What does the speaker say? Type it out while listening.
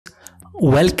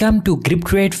Welcome to Grip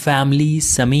Trade family,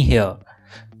 Sami here.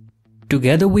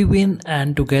 Together we win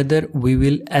and together we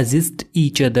will assist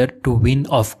each other to win,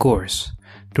 of course.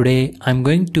 Today I'm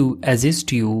going to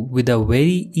assist you with a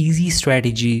very easy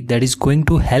strategy that is going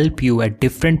to help you at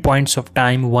different points of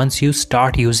time once you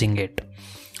start using it.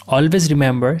 Always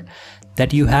remember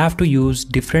that you have to use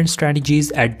different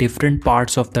strategies at different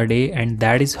parts of the day, and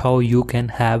that is how you can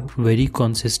have very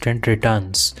consistent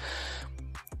returns.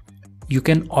 You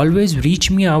can always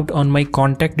reach me out on my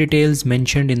contact details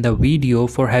mentioned in the video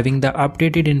for having the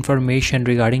updated information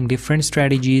regarding different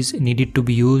strategies needed to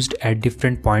be used at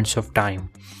different points of time.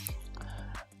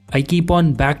 I keep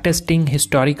on backtesting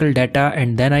historical data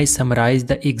and then I summarize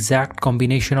the exact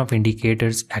combination of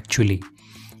indicators actually.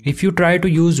 If you try to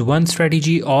use one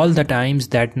strategy all the times,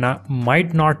 that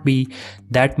might not be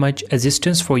that much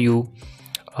assistance for you.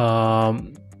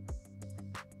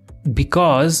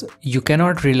 Because you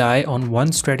cannot rely on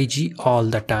one strategy all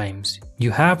the times. You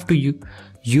have to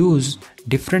use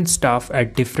different stuff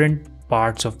at different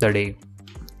parts of the day.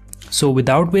 So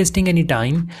without wasting any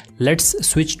time, let's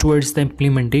switch towards the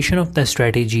implementation of the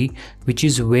strategy, which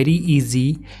is very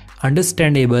easy,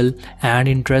 understandable and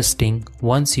interesting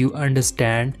once you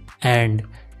understand and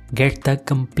get the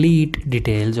complete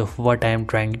details of what I am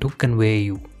trying to convey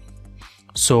you.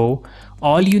 So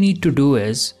all you need to do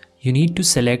is you need to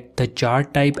select the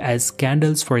chart type as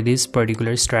candles for this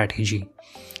particular strategy.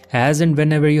 As and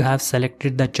whenever you have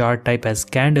selected the chart type as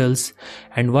candles,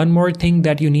 and one more thing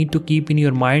that you need to keep in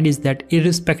your mind is that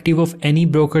irrespective of any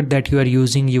broker that you are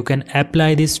using, you can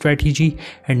apply this strategy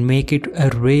and make it a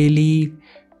really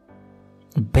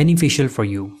beneficial for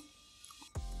you.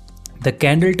 The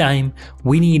candle time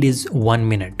we need is 1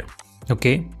 minute.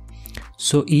 Okay,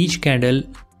 so each candle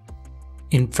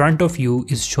in front of you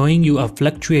is showing you a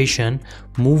fluctuation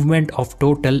movement of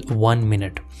total 1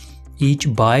 minute.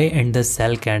 Each buy and the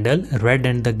sell candle, red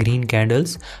and the green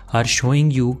candles, are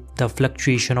showing you the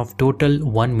fluctuation of total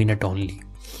 1 minute only.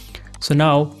 So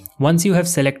now once you have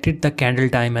selected the candle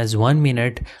time as 1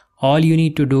 minute, all you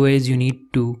need to do is you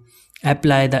need to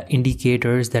apply the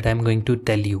indicators that I'm going to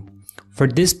tell you. For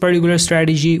this particular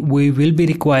strategy, we will be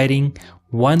requiring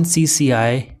 1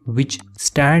 CCI, which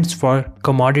stands for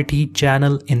Commodity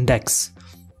Channel Index,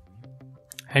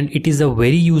 and it is a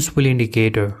very useful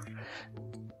indicator,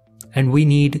 and we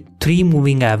need 3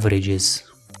 moving averages.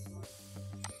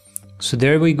 So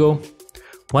there we go.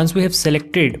 Once we have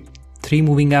selected 3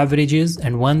 moving averages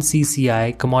and 1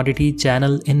 CCI, Commodity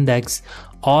Channel Index,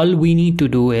 all we need to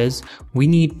do is we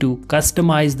need to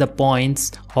customize the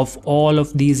points of all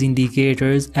of these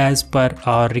indicators as per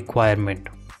our requirement.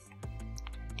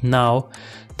 Now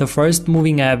the first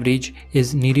moving average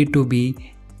is needed to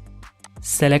be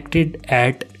selected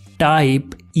at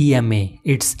type EMA.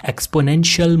 It's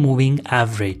exponential moving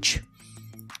average.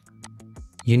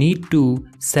 You need to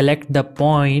select the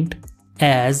point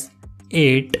as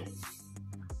 8,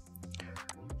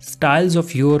 styles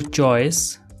of your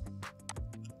choice.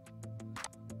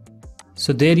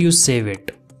 So there you save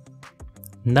it.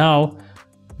 Now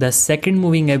the second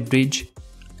moving average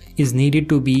is needed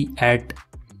to be at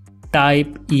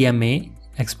type EMA,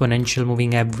 exponential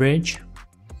moving average,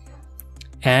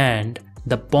 and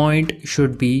the point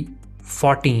should be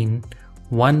 14,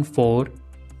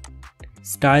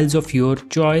 styles of your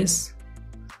choice,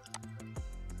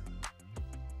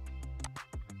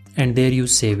 and there you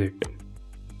save it.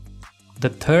 The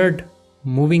third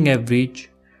moving average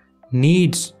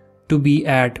needs to be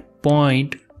at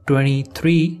point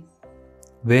 23,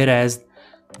 whereas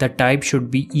the type should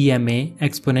be EMA,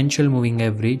 exponential moving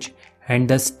average, and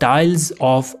the styles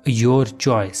of your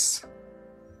choice.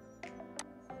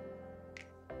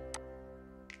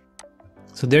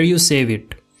 So there you save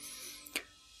it.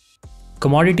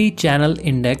 Commodity Channel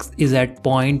Index is at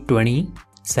point 20.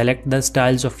 Select the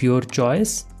styles of your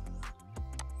choice.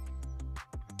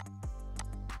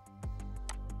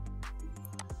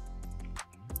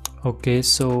 Okay,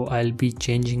 so I'll be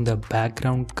changing the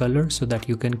background color so that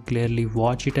you can clearly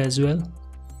watch it as well.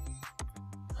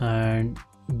 And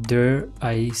there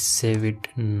I save it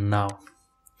now.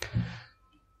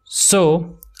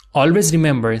 So always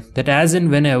remember that as and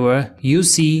whenever you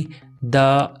see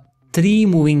the 3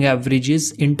 moving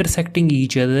averages intersecting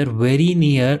each other very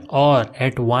near or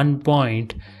at one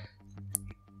point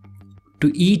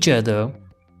to each other,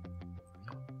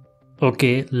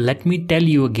 okay, let me tell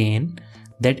you again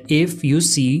that if you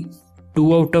see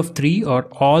 2 out of 3 or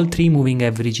all 3 moving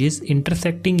averages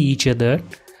intersecting each other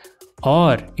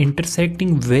or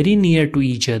intersecting very near to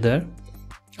each other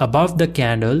above the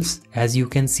candles, as you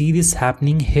can see this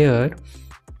happening here,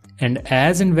 And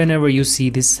as and whenever you see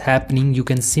this happening, you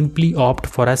can simply opt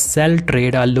for a sell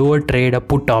trade, a lower trade, a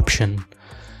put option.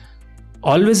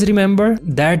 Always remember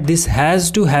that this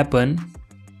has to happen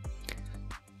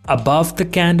above the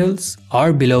candles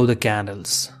or below the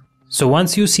candles. So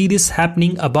once you see this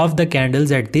happening above the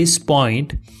candles at this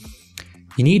point,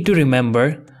 you need to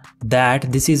remember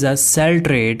that this is a sell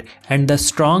trade, and the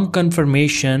strong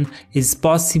confirmation is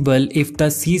possible if the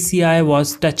CCI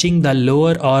was touching the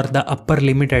lower or the upper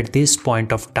limit at this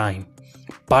point of time.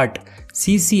 But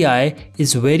CCI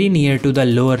is very near to the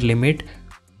lower limit.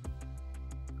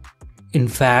 In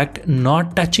fact,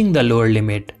 not touching the lower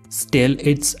limit. Still,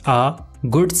 it's a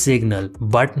good signal,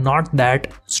 but not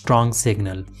that strong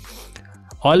signal.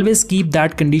 Always keep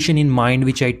that condition in mind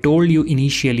which I told you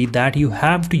initially, that you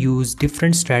have to use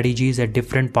different strategies at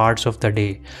different parts of the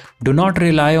day. Do not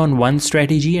rely on one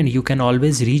strategy, and you can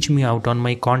always reach me out on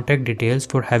my contact details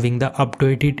for having the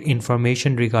updated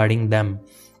information regarding them.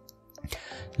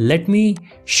 Let me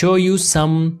show you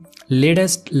some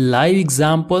latest live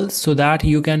examples so that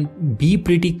you can be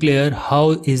pretty clear how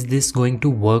is this going to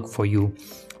work for you.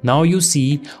 Now you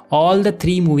see all the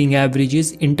three moving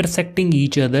averages intersecting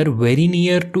each other, very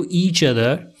near to each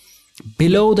other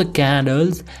below the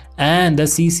candles, and the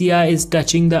CCI is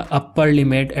touching the upper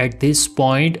limit at this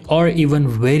point or even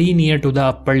very near to the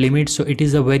upper limit. So it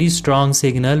is a very strong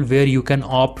signal where you can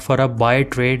opt for a buy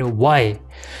trade. Why?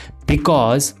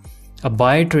 Because a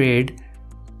buy trade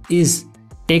is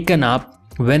taken up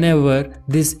whenever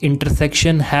this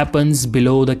intersection happens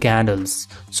below the candles.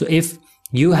 So if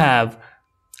you have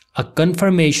a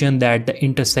confirmation that the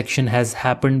intersection has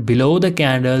happened below the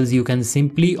candles, you can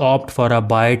simply opt for a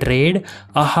buy trade,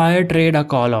 a higher trade, a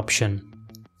call option.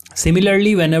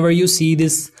 Similarly, whenever you see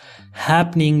this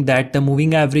happening, that the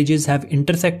moving averages have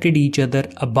intersected each other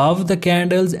above the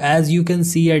candles, as you can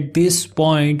see at this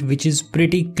point, which is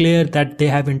pretty clear that they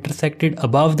have intersected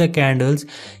above the candles,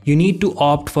 you need to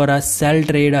opt for a sell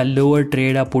trade, a lower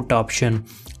trade, a put option.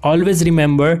 Always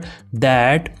remember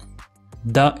that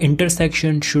the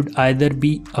intersection should either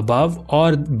be above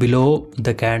or below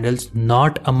the candles,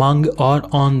 not among or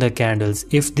on the candles.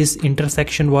 If this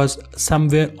intersection was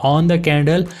somewhere on the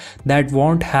candle, that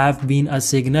won't have been a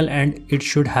signal and it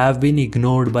should have been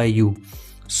ignored by you.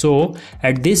 So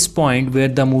at this point where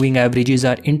the moving averages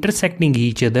are intersecting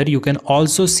each other, you can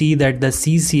also see that the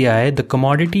CCI, the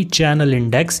commodity channel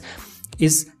index,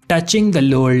 is touching the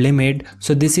lower limit.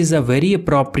 So this is a very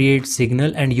appropriate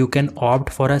signal and you can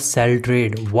opt for a sell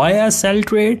trade. Why a sell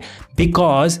trade?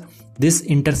 Because this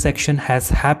intersection has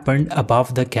happened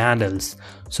above the candles.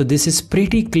 So this is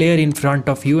pretty clear in front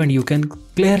of you and you can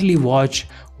clearly watch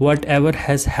whatever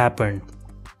has happened.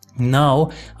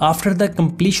 Now, after the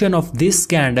completion of this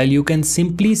candle, you can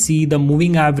simply see the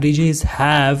moving averages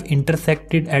have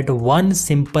intersected at one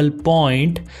simple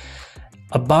point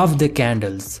above the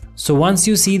candles. So once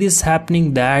you see this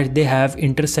happening, that they have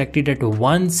intersected at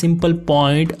one simple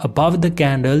point above the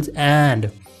candles,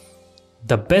 and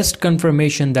the best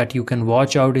confirmation that you can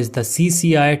watch out is the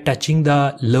CCI touching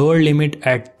the lower limit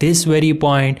at this very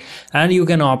point, and you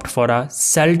can opt for a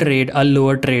sell trade, a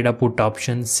lower trade, a put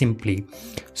option simply.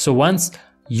 So once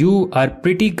you are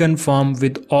pretty confirmed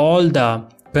with all the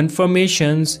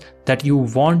confirmations that you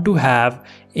want to have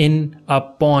in a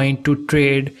point to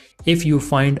trade, if you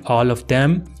find all of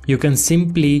them, you can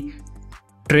simply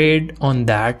trade on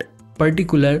that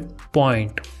particular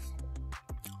point.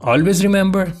 Always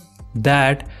remember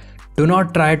that do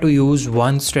not try to use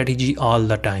one strategy all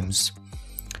the times.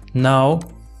 Now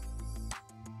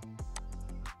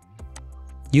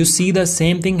you see the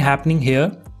same thing happening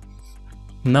here.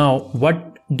 Now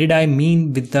what did I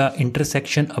mean with the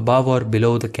intersection above or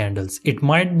below the candles? It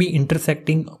might be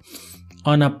intersecting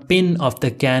on a pin of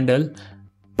the candle,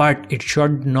 but it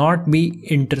should not be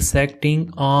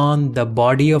intersecting on the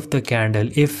body of the candle.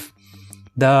 If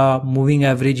the moving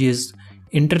averages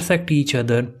intersect each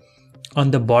other on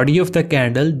the body of the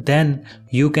candle, then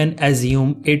you can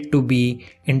assume it to be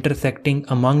intersecting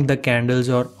among the candles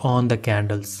or on the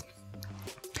candles.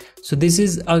 So this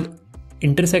is a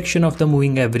intersection of the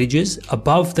moving averages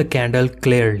above the candle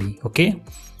clearly. Okay,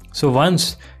 so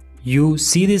once you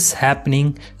see this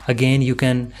happening, again you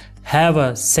can have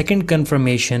a second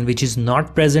confirmation which is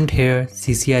not present here.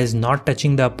 CCI is not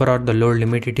touching the upper or the lower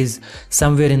limit, it is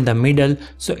somewhere in the middle.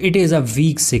 So it is a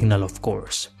weak signal. Of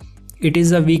course it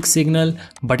is a weak signal,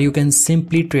 but you can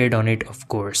simply trade on it, of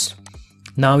course.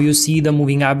 Now you see the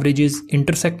moving averages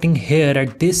intersecting here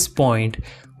at this point,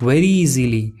 very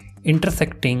easily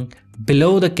intersecting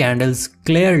below the candles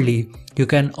clearly. You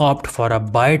can opt for a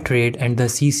buy trade and the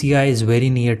CCI is very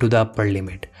near to the upper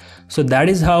limit. So that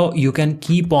is how you can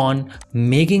keep on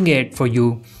making it for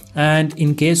you. And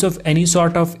in case of any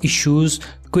sort of issues,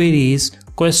 queries,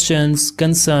 questions,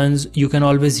 concerns, you can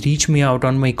always reach me out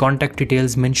on my contact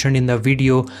details mentioned in the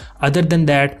video. Other than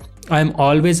that, I am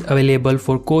always available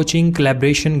for coaching,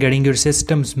 collaboration, getting your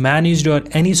systems managed, or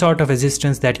any sort of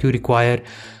assistance that you require.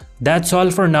 That's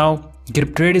all for now.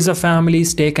 Grip Trade is a family.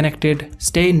 Stay connected,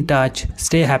 stay in touch,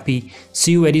 stay happy.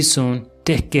 See you very soon.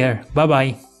 Take care. Bye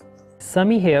bye.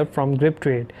 Sami here from Grip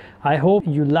Trade. I hope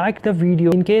you liked the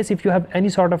video. In case if you have any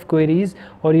sort of queries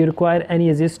or you require any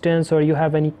assistance or you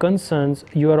have any concerns,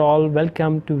 you are all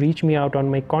welcome to reach me out on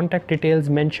my contact details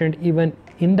mentioned even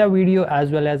in the video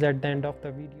as well as at the end of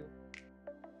the video.